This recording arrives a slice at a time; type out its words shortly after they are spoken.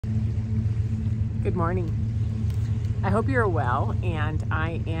Good morning. I hope you're well, and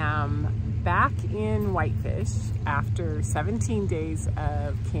I am back in Whitefish after 17 days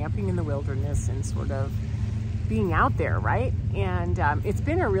of camping in the wilderness and sort of being out there, right? And it's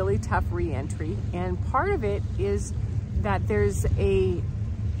been a really tough re-entry, and part of it is that there's a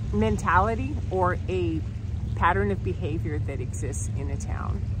mentality or a pattern of behavior that exists in a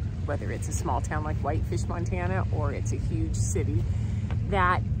town, whether it's a small town like Whitefish, Montana, or it's a huge city,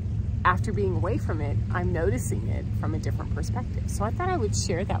 that after being away from it, I'm noticing it from a different perspective. So I thought I would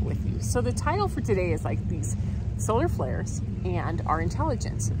share that with you. So the title for today is like these solar flares and our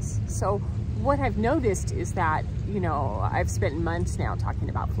intelligences. So what I've noticed is that, I've spent months now talking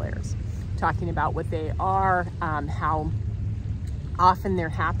about flares, talking about what they are, how often they're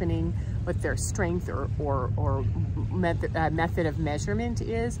happening, what their strength or method of measurement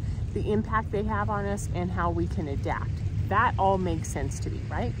is, the impact they have on us, and how we can adapt. That all makes sense to me,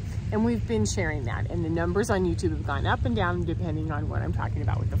 right? And we've been sharing that, and the numbers on YouTube have gone up and down depending on what I'm talking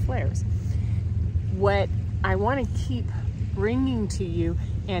about with the flares. What I want to keep bringing to you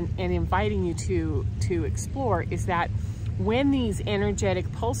and inviting you to explore is that when these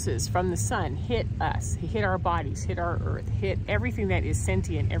energetic pulses from the sun hit us, hit our bodies, hit our earth, hit everything that is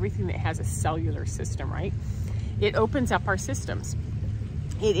sentient, everything that has a cellular system, right? It opens up our systems.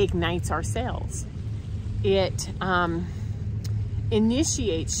 It ignites our cells. It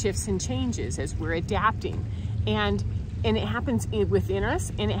initiates shifts and changes as we're adapting, and it happens within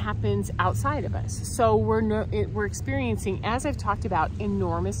us and it happens outside of us. So we're experiencing, as I've talked about,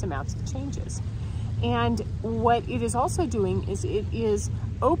 enormous amounts of changes. And what it is also doing is it is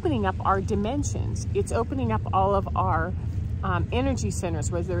opening up our dimensions. It's opening up all of our energy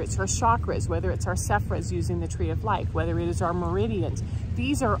centers, whether it's our chakras, whether it's our sephiras using the tree of life, whether it is our meridians.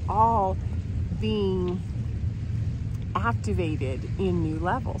 These are all being activated in new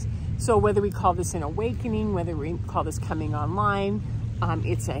levels. So whether we call this an awakening, whether we call this coming online,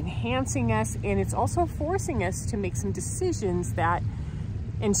 it's enhancing us, and it's also forcing us to make some decisions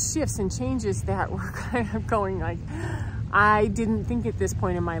and shifts and changes that we're kind of going like, I didn't think at this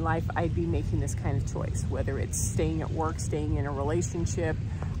point in my life I'd be making this kind of choice, whether it's staying at work, staying in a relationship,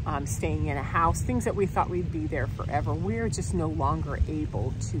 staying in a house, things that we thought we'd be there forever. We're just no longer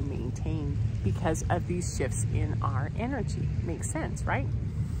able to maintain because of these shifts in our energy. Makes sense, right?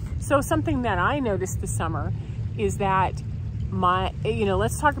 So something that I noticed this summer is that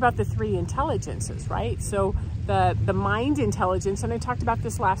let's talk about the three intelligences, right? So the mind intelligence, and I talked about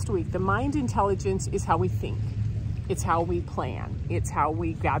this last week, the mind intelligence is how we think. It's how we plan. It's how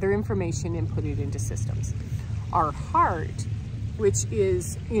we gather information and put it into systems. Our heart, which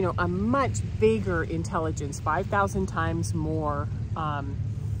is, a much bigger intelligence, 5,000 times more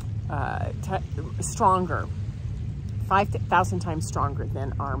stronger, 5,000 times stronger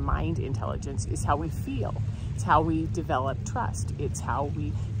than our mind intelligence, is how we feel. It's how we develop trust. It's how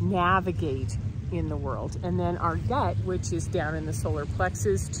we navigate in the world. And then our gut, which is down in the solar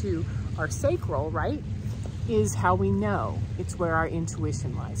plexus to our sacral, right, is how we know. It's where our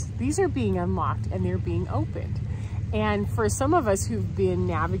intuition lies. These are being unlocked and they're being opened. And for some of us who've been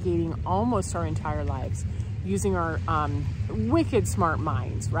navigating almost our entire lives using our wicked smart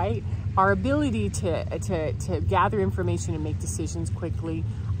minds, right? Our ability to gather information and make decisions quickly,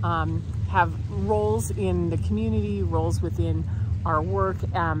 have roles in the community, roles within our work,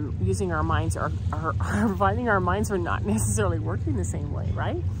 using our minds, finding our minds are not necessarily working the same way,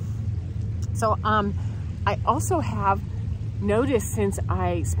 right? So I also have noticed, since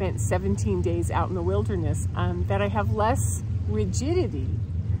I spent 17 days out in the wilderness, that I have less rigidity,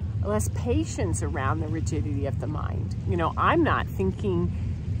 less patience around the rigidity of the mind. I'm not thinking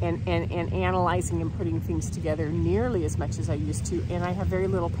and analyzing and putting things together nearly as much as I used to, and I have very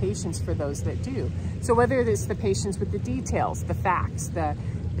little patience for those that do. So whether it's the patience with the details, the facts, the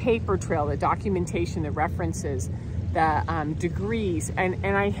paper trail, the documentation, the references, the degrees, and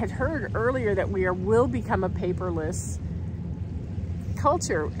I had heard earlier that we will become a paperless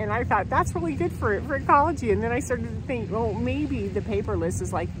culture, and I thought that's really good for ecology. And then I started to think, well, maybe the paperless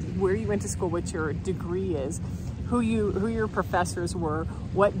is like where you went to school, what your degree is, who your professors were,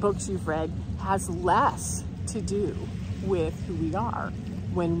 what books you've read, has less to do with who we are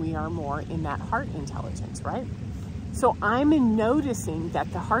when we are more in that heart intelligence, right? So I'm noticing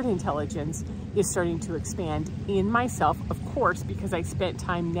that the heart intelligence is starting to expand in myself, of course, because I spent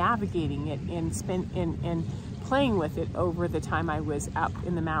time navigating it and playing with it over the time I was up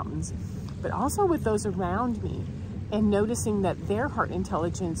in the mountains, but also with those around me, and noticing that their heart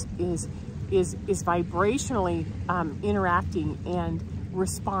intelligence is vibrationally interacting and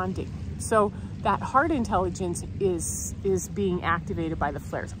responding. So that heart intelligence is being activated by the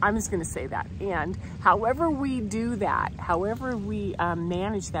flares. I'm just going to say that. And however we do that, however we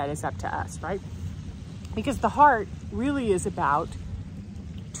manage that is up to us, right? Because the heart really is about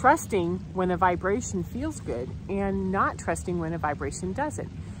trusting when a vibration feels good and not trusting when a vibration doesn't.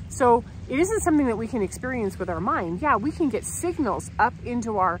 So it isn't something that we can experience with our mind. Yeah, we can get signals up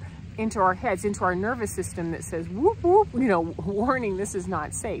into our heads, into our nervous system that says, whoop, whoop, you know, warning, this is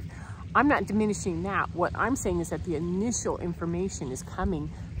not safe. I'm not diminishing that. What I'm saying is that the initial information is coming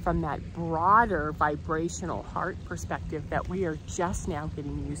from that broader vibrational heart perspective that we are just now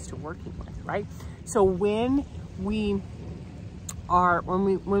getting used to working with, right? So when we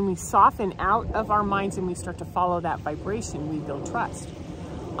soften out of our minds and we start to follow that vibration, we build trust.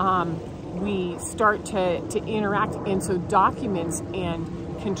 We start to interact, and so documents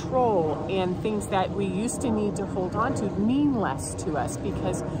and control and things that we used to need to hold on to mean less to us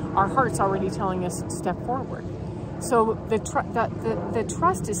because our heart's already telling us to step forward. So the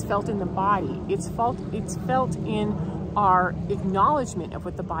trust is felt in the body. It's felt in our acknowledgement of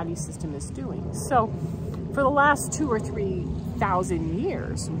what the body system is doing. So for the last 2,000 or 3,000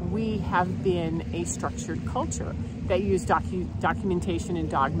 years, we have been a structured culture that used documentation and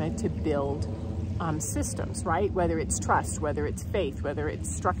dogma to build systems, right? Whether it's trust, whether it's faith, whether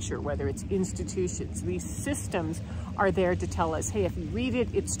it's structure, whether it's institutions. These systems are there to tell us, hey, if you read it,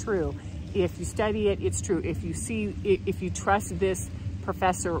 it's true. If you study it, it's true. If you trust this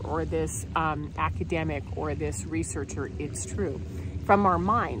professor or this academic or this researcher, it's true. From our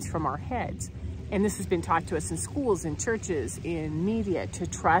minds, from our heads. And this has been taught to us in schools, in churches, in media, to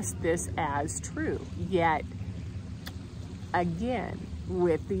trust this as true. Yet, again,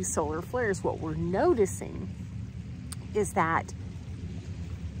 with these solar flares, what we're noticing is that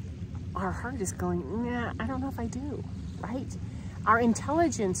our heart is going, nah, I don't know if I do, right? Our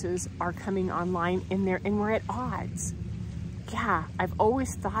intelligences are coming online and we're at odds. Yeah, I've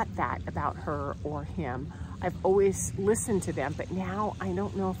always thought that about her or him. I've always listened to them, but now I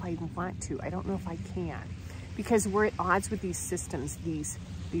don't know if I want to. I don't know if I can, because we're at odds with these systems, these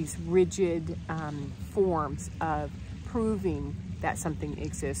rigid forms of proving that something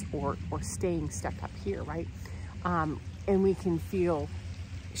exists or staying stuck up here, right? And we can feel,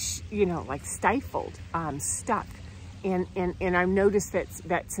 you know, like stifled, stuck. And I've noticed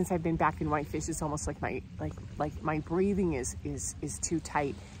that since I've been back in Whitefish, it's almost like my breathing is too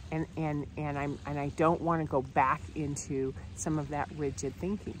tight, and I don't want to go back into some of that rigid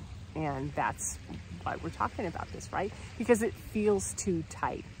thinking. And that's why we're talking about this, right? Because it feels too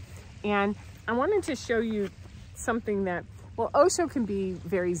tight. And I wanted to show you something that, well, Osho can be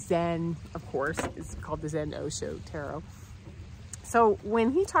very Zen, of course. It's called the Zen Osho Tarot. So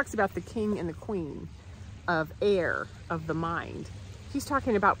when he talks about the king and the queen of air, of the mind, he's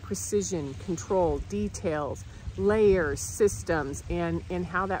talking about precision, control, details, layers, systems, and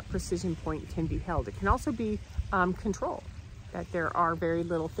how that precision point can be held. It can also be control, that there are very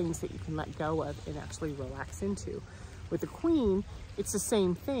little things that you can let go of and actually relax into. With the queen, it's the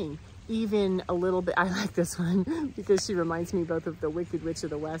same thing. Even a little bit, I like this one because she reminds me both of the Wicked Witch of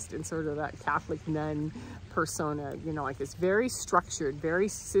the West and sort of that Catholic nun persona, you know, like it's very structured, very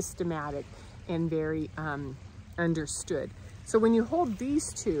systematic, and very understood. So when you hold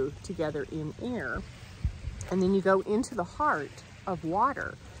these two together in air, and then you go into the heart of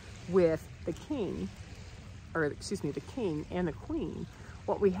water with the king, or excuse me, the king and the queen,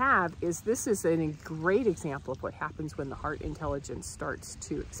 what we have is, this is a great example of what happens when the heart intelligence starts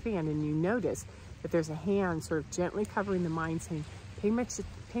to expand. And you notice that there's a hand sort of gently covering the mind saying,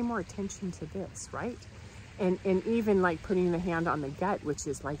 pay more attention to this, right? And even like putting the hand on the gut, which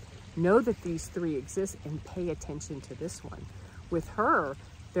is like, know that these three exist and pay attention to this one. With her,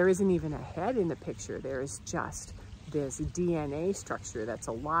 there isn't even a head in the picture. There is just this DNA structure that's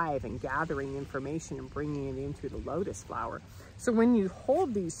alive and gathering information and bringing it in through the lotus flower. So when you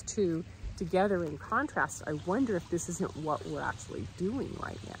hold these two together in contrast, I wonder if this isn't what we're actually doing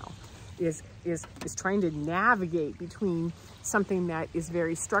right now, is trying to navigate between something that is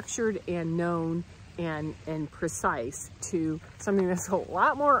very structured and known and precise to something that's a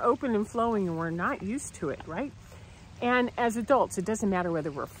lot more open and flowing, and we're not used to it, right? And as adults, it doesn't matter whether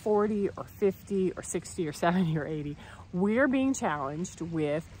we're 40 or 50 or 60 or 70 or 80, we're being challenged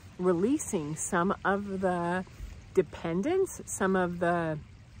with releasing some of the dependence, some of the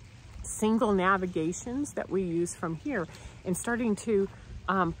single navigations that we use from here, and starting to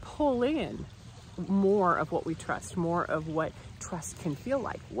pull in more of what we trust, more of what trust can feel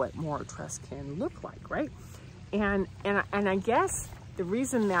like, what more trust can look like, right? And I guess the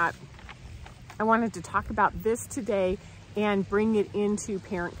reason that I wanted to talk about this today and bring it into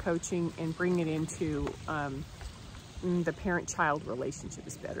parent coaching and bring it into the parent-child relationship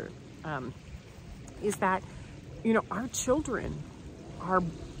is better, is that, you know, our children are,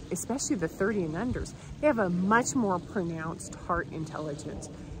 especially the 30 and unders, they have a much more pronounced heart intelligence.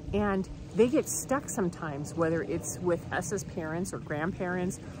 And they get stuck sometimes, whether it's with us as parents or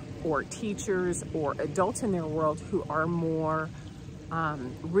grandparents or teachers or adults in their world who are more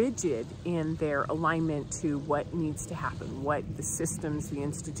rigid in their alignment to what needs to happen, what the systems, the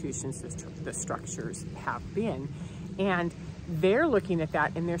institutions, the structures have been. And they're looking at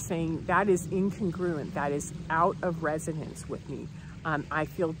that and they're saying, that is incongruent, that is out of resonance with me. I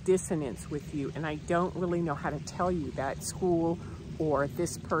feel dissonance with you, and I don't really know how to tell you that school or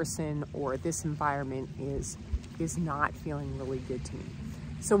this person or this environment is not feeling really good to me.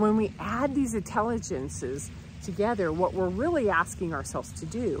 So when we add these intelligences together, what we're really asking ourselves to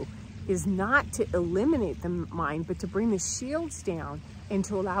do is not to eliminate the mind, but to bring the shields down and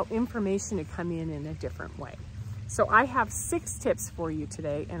to allow information to come in a different way. So I have 6 tips for you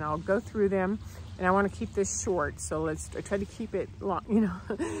today, and I'll go through them. And I want to keep this short, so I try to keep it long, you know,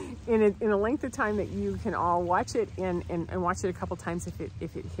 in a length of time that you can all watch it and watch it a couple times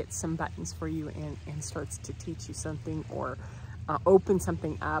if it hits some buttons for you and starts to teach you something or open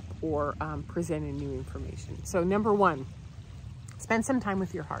something up or present a new information. So number 1, spend some time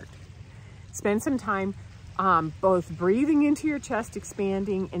with your heart. Spend some time both breathing into your chest,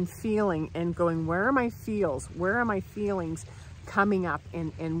 expanding, and feeling and going, where are my feels? Where are my feelings coming up,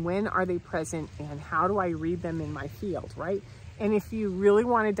 and when are they present, and how do I read them in my field, right? And if you really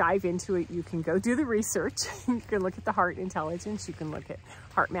want to dive into it, you can go do the research. You can look at the Heart Intelligence. You can look at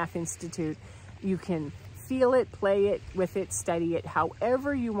Heart Math Institute. You can feel it, play it with it, study it,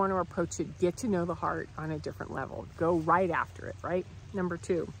 however you want to approach it. Get to know the heart on a different level. Go right after it, right? Number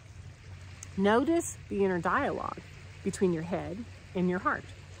 2, notice the inner dialogue between your head and your heart.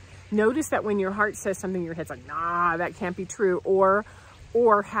 Notice that when your heart says something, your head's like, nah, that can't be true. Or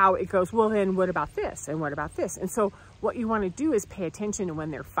how it goes, well, then what about this? And what about this? And so what you want to do is pay attention to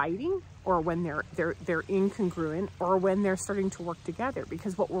when they're fighting, or when they're incongruent, or when they're starting to work together.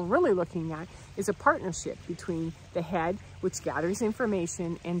 Because what we're really looking at is a partnership between the head, which gathers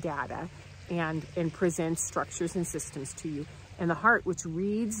information and data and presents structures and systems to you, and the heart, which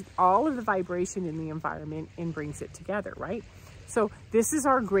reads all of the vibration in the environment and brings it together, right? So this is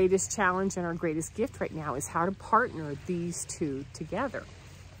our greatest challenge and our greatest gift right now, is how to partner these two together.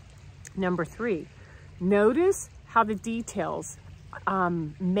 Number 3, notice how the details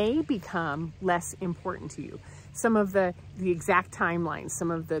may become less important to you. Some of the exact timelines,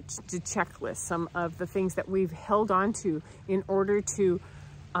 some of the checklists, some of the things that we've held on to in order to,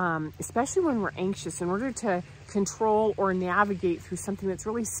 especially when we're anxious, in order to control or navigate through something that's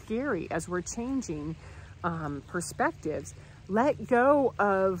really scary as we're changing perspectives. Let go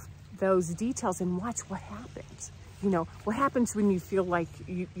of those details and watch what happens. You know, what happens when you feel like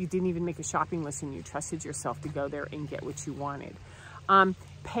you didn't even make a shopping list and you trusted yourself to go there and get what you wanted.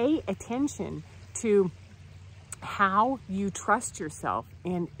 Pay attention to how you trust yourself,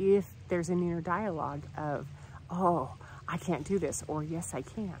 and if there's an inner dialogue of, oh, I can't do this, or yes, I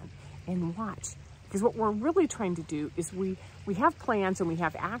can, and watch. Because what we're really trying to do is we have plans and we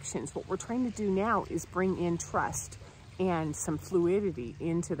have actions. What we're trying to do now is bring in trust and some fluidity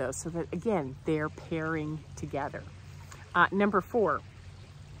into those so that, again, they're pairing together. Number 4,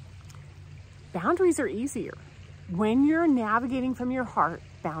 boundaries are easier. When you're navigating from your heart,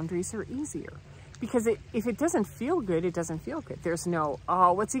 boundaries are easier. Because if it doesn't feel good, it doesn't feel good. There's no,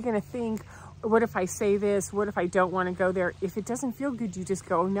 oh, what's he going to think? What if I say this? What if I don't want to go there? If it doesn't feel good, you just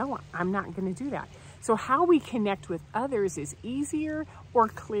go, no, I'm not going to do that. So how we connect with others is easier or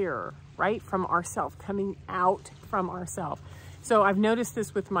clearer, right? From ourselves, coming out from ourselves. So I've noticed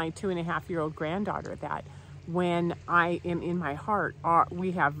this with my 2.5-year-old granddaughter, that when I am in my heart,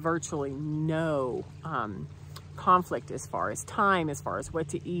 we have virtually no conflict as far as time, as far as what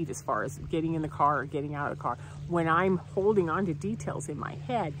to eat, as far as getting in the car or getting out of the car. When I'm holding on to details in my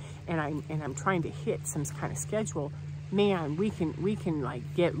head and I'm trying to hit some kind of schedule, man, we can like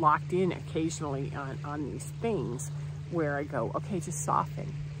get locked in occasionally on these things where I go, okay, just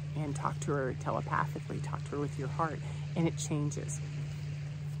soften and talk to her telepathically, talk to her with your heart, and it changes.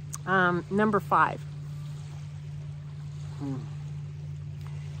 Number 5,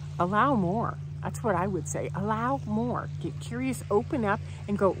 allow more. That's what I would say. Allow more. Get curious, open up,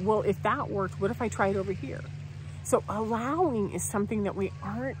 and go, well, if that worked, what if I tried over here? So allowing is something that we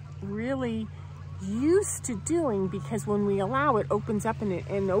aren't really used to doing, because when we allow, it opens up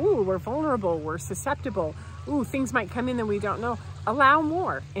and oh, we're vulnerable, we're susceptible. Ooh, things might come in that we don't know. Allow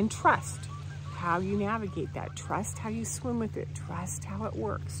more and trust. how you navigate that. Trust how you swim with it. Trust how it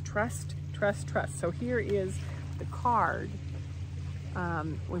works. Trust, trust, trust. So here is the card,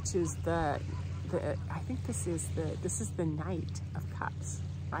 which is I think this is the Knight of Cups,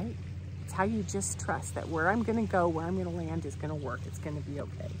 right? It's how you just trust that where I'm gonna go, where I'm gonna land is gonna work. It's gonna be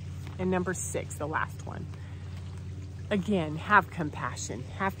okay. And number 6, the last one. Again, have compassion.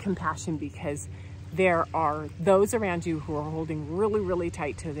 Have compassion, because there are those around you who are holding really, really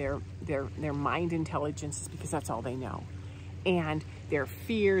tight to their mind intelligence, because that's all they know. And their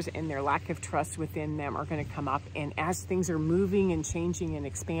fears and their lack of trust within them are going to come up. And as things are moving and changing and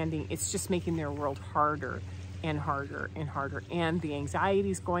expanding, it's just making their world harder and harder and harder. And the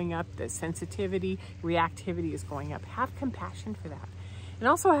anxiety is going up, the sensitivity, reactivity is going up. Have compassion for that. And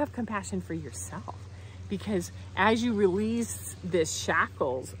also have compassion for yourself. Because as you release this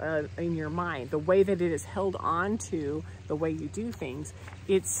shackles in your mind, the way that it is held on to the way you do things,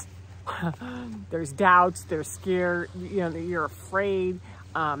 it's there's doubts, there's scare, you're afraid,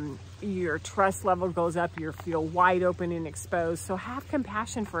 your trust level goes up, you feel wide open and exposed. So have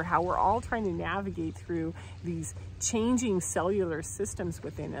compassion for how we're all trying to navigate through these changing cellular systems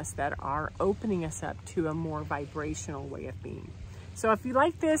within us that are opening us up to a more vibrational way of being. So if you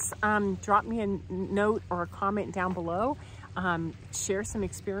like this, drop me a note or a comment down below. Share some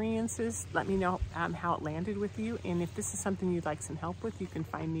experiences. Let me know how it landed with you. And if this is something you'd like some help with, you can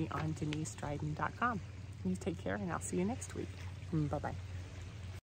find me on DeniseDryden.com. You take care, and I'll see you next week. Bye-bye.